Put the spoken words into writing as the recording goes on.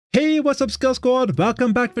Hey, what's up Skill Squad?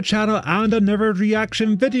 Welcome back to the channel and another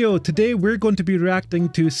reaction video. Today we're going to be reacting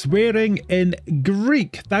to swearing in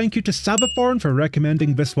Greek. Thank you to Savvathorn for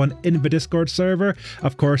recommending this one in the Discord server.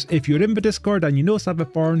 Of course, if you're in the Discord and you know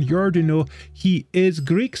Savvathorn, you already know he is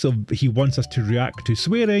Greek, so he wants us to react to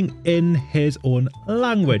swearing in his own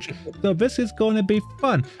language. So this is going to be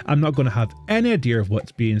fun. I'm not going to have any idea of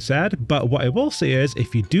what's being said, but what I will say is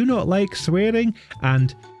if you do not like swearing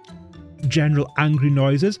and general angry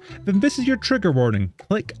noises, then this is your trigger warning.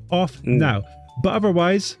 Click off now. But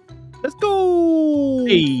otherwise, let's go!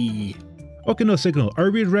 Hey. Okay, no signal.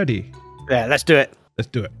 Are we ready? Yeah, let's do it. Let's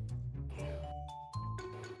do it.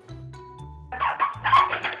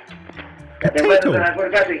 Potato.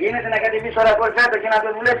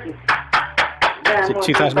 Is it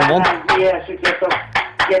 2001?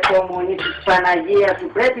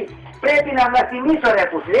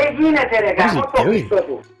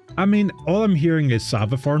 I mean, all I'm hearing is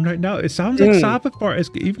Savvathorn right now. It sounds like Savvathorn. It's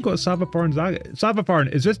even got Savvathorn's.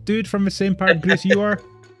 Savvathorn, is this dude from the same part of Greece you are?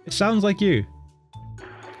 It sounds like you.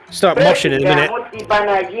 Start moshing in a minute.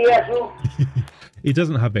 He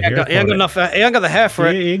doesn't have the hair. He ain't got enough. He ain't got the hair for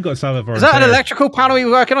it. He ain't got Savvathorn. Is that an electrical panel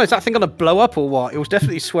you're working on? Is that thing gonna blow up or what? It will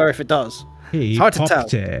definitely swear if it does. He it's hard to tell.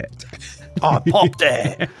 It. I popped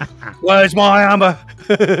it. Where's my hammer?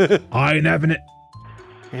 I ain't having it.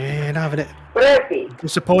 Ain't having it.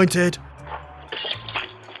 Disappointed.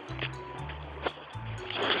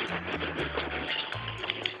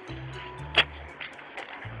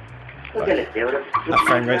 That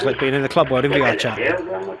frame rate's like being in the club world in VR chat.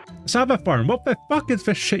 Savvathorn, what the fuck is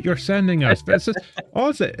this shit you're sending us? This is,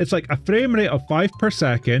 honestly, it's like a frame rate of 5 per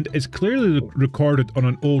second. It's clearly recorded on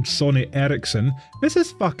an old Sony Ericsson. This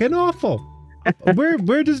is fucking awful.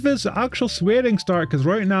 Where does this actual swearing start? Because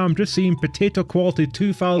right now I'm just seeing potato quality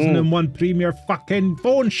 2001 premier fucking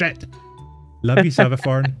phone shit. Love you,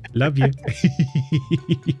 Savvathorn. Love you.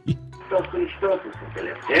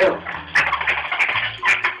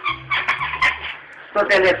 Το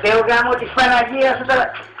τελευταίο γάμο της Παναγίας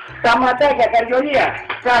τα ματάκια, καριολία,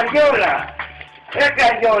 καριόλα.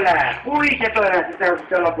 Καριόλα. Πού είσαι τώρα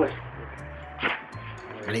θέλω πως. I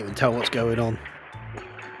can't even tell what's going on.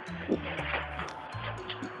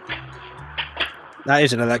 That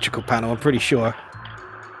is an electrical panel, I'm pretty sure.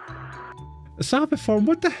 Savvathorn,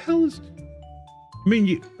 what the hell is... I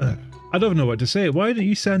mean, I don't know what to say. Why don't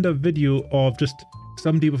you send a video of just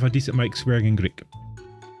somebody with a decent mic swearing in Greek?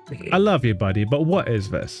 I love you, buddy, but what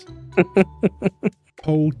is this?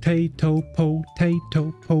 Potato,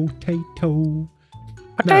 potato, potato.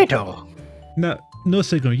 Potato. No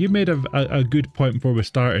signal. You made a good point before we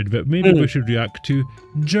started, but maybe we should react to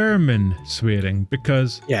German swearing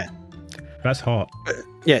because that's hot.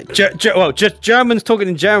 Yeah, well, just Germans talking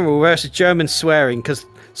in general versus Germans swearing, because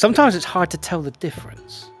sometimes it's hard to tell the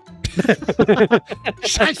difference.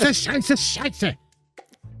 Scheiße, scheiße, scheiße.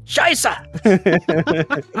 Scheiße!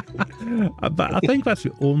 But I think that's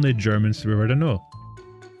the only German swear word I know.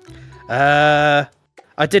 I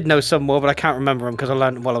did know some more, but I can't remember them because I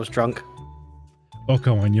learned while I was drunk. Oh,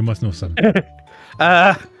 come on, you must know some.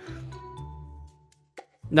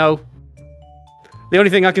 No. The only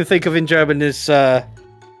thing I can think of in German is not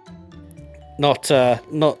a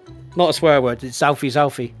swear word. It's Alfie.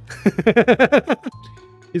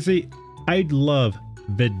 You see, I'd love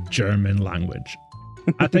the German language.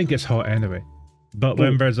 I think it's hot anyway. But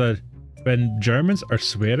when when Germans are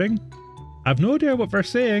swearing, I've no idea what they're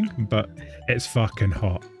saying, but it's fucking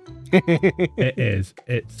hot. It is.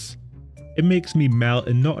 It makes me melt,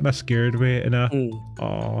 and not in a scared way, in a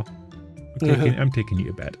aw. I'm taking you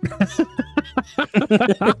to bed.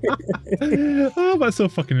 Oh, that's so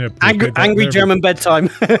fucking inappropriate. Angry German bedtime.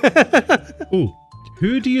 Ooh,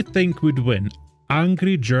 who do you think would win?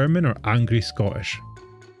 Angry German or angry Scottish?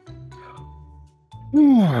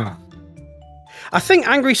 I think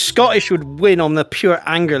angry Scottish would win on the pure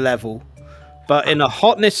anger level, but in a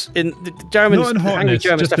hotness, in the Germans, not in hotness, angry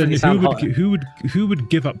Germans just definitely sound hotter. Who would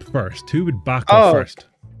give up first? Who would back off first?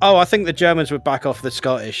 Oh, I think the Germans would back off the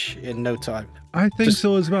Scottish in no time. I think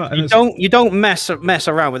so as well. And you don't mess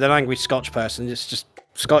around with an angry Scotch person. It's just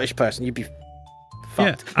Scottish person. You'd be fucked.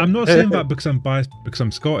 Yeah, I'm not saying that because I'm biased because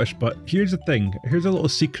I'm Scottish, but here's the thing. Here's a little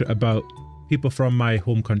secret about people from my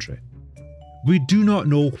home country. We do not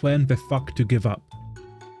know when the fuck to give up.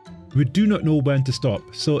 We do not know when to stop.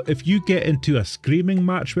 So if you get into a screaming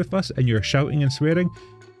match with us and you're shouting and swearing,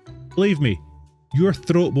 believe me, your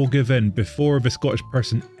throat will give in before the Scottish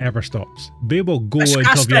person ever stops. They will go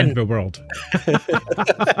until the end of the world.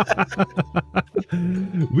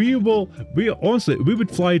 Honestly, we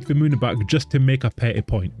would fly to the moon and back just to make a petty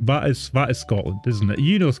point. That is Scotland, isn't it?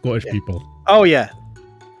 You know Scottish people. Oh yeah.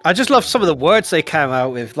 I just love some of the words they came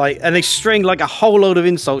out with, like, and they string like a whole load of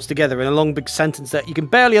insults together in a long big sentence that you can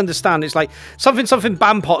barely understand. It's like something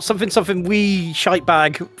bampot, something wee shite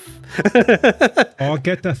bag. Oh,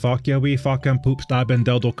 get the fuck, you wee fucking poop stabbing,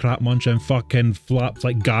 dildo crap munching, fucking flaps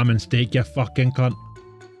like gammon steak, you fucking cunt.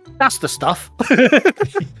 That's the stuff.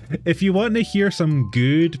 If you want to hear some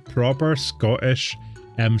good, proper Scottish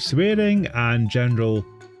swearing and general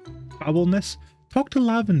foulness, talk to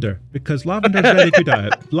Lavender, because Lavender's very good at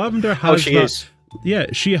it. Lavender has yeah,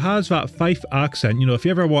 she has that Fife accent. You know, if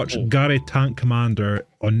you ever watch Gary Tank Commander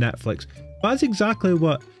on Netflix, that's exactly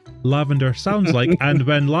what Lavender sounds like. And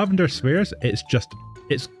when Lavender swears, it's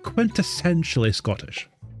quintessentially Scottish.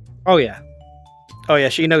 Oh yeah. Oh yeah,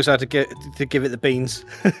 she knows how to give it the beans.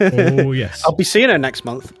 Oh yes. I'll be seeing her next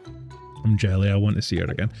month. I'm jelly. I want to see her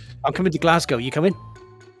again. I'm coming to Glasgow. You coming?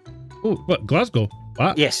 Oh, what, Glasgow?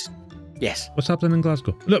 What? Yes. Yes. What's happening in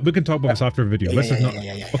Glasgow? Look, we can talk about this after the video. This is not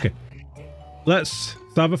okay. Let's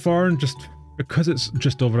Savvathorn, just because it's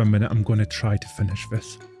just over a minute. I'm going to try to finish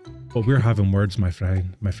this. But we're having words, my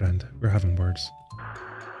friend. We're having words.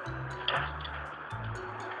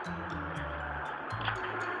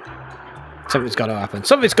 Something's got to happen.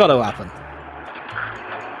 Something's got to happen.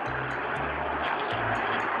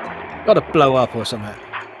 Got to blow up or something.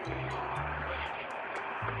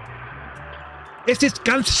 Es ist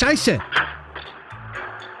ganz scheiße.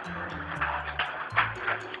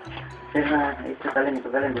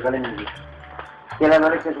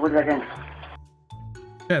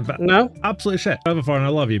 No, absolute shit. Savvathorn, I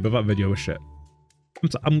love you, but that video was shit.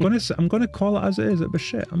 I'm gonna call it as it is. It was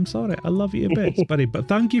shit. I'm sorry. I love you a bit, buddy, but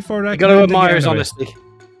thank you for recommending. You gotta admire his honesty.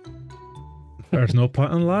 There's no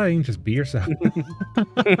point in lying. Just be yourself.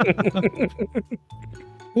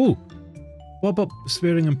 Ooh, what about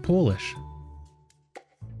swearing in Polish?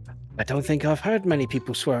 I don't think I've heard many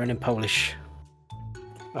people swearing in Polish.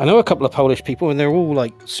 I know a couple of Polish people, and they're all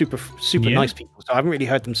like super nice people, so I haven't really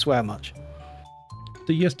heard them swear much.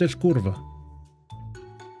 Ty jesteś kurwa.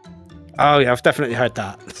 Oh yeah, I've definitely heard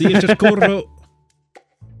that. Ty jesteś kurwa.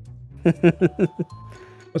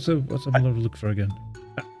 What's I'm gonna look for again?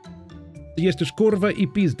 Ty jesteś kurwa I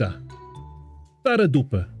pizda. Stare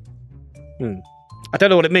dupę. I don't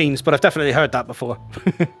know what it means, but I've definitely heard that before.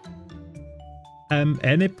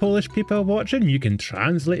 Any Polish people watching, you can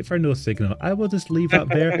translate for no signal. I will just leave that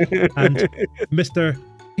there, and Mr.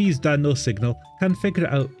 Pizda No Signal can figure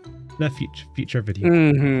it out in a future video.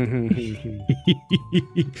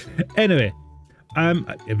 Anyway,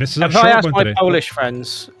 this is a short one today.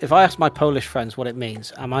 If I ask my Polish friends what it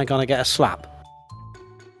means, am I gonna get a slap?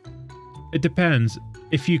 It depends.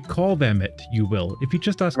 If you call them it, you will. If you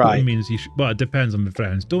just ask what it means, you should. Well, it depends on the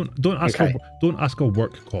friends. Don't ask a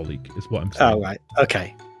work colleague. Is what I'm saying. Oh right,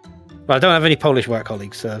 okay. Well, I don't have any Polish work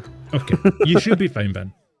colleagues, so okay, you should be fine,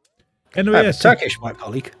 Ben. Anyway, yes, Turkish work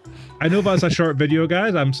colleague. I know that's a short video,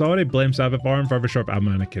 guys. I'm sorry. Blame Savvathorn for the short. I'm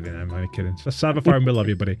only kidding. I'm only kidding. So Savvathorn, we love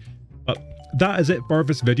you, buddy. But that is it for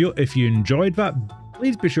this video. If you enjoyed that,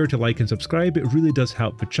 please be sure to like and subscribe. It really does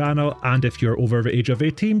help the channel. And if you're over the age of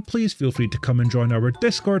 18, please feel free to come and join our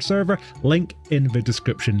Discord server. Link in the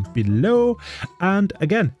description below. And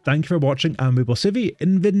again, thank you for watching, and we will see you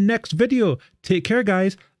in the next video. Take care,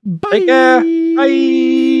 guys. Bye. Take care.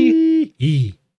 Bye.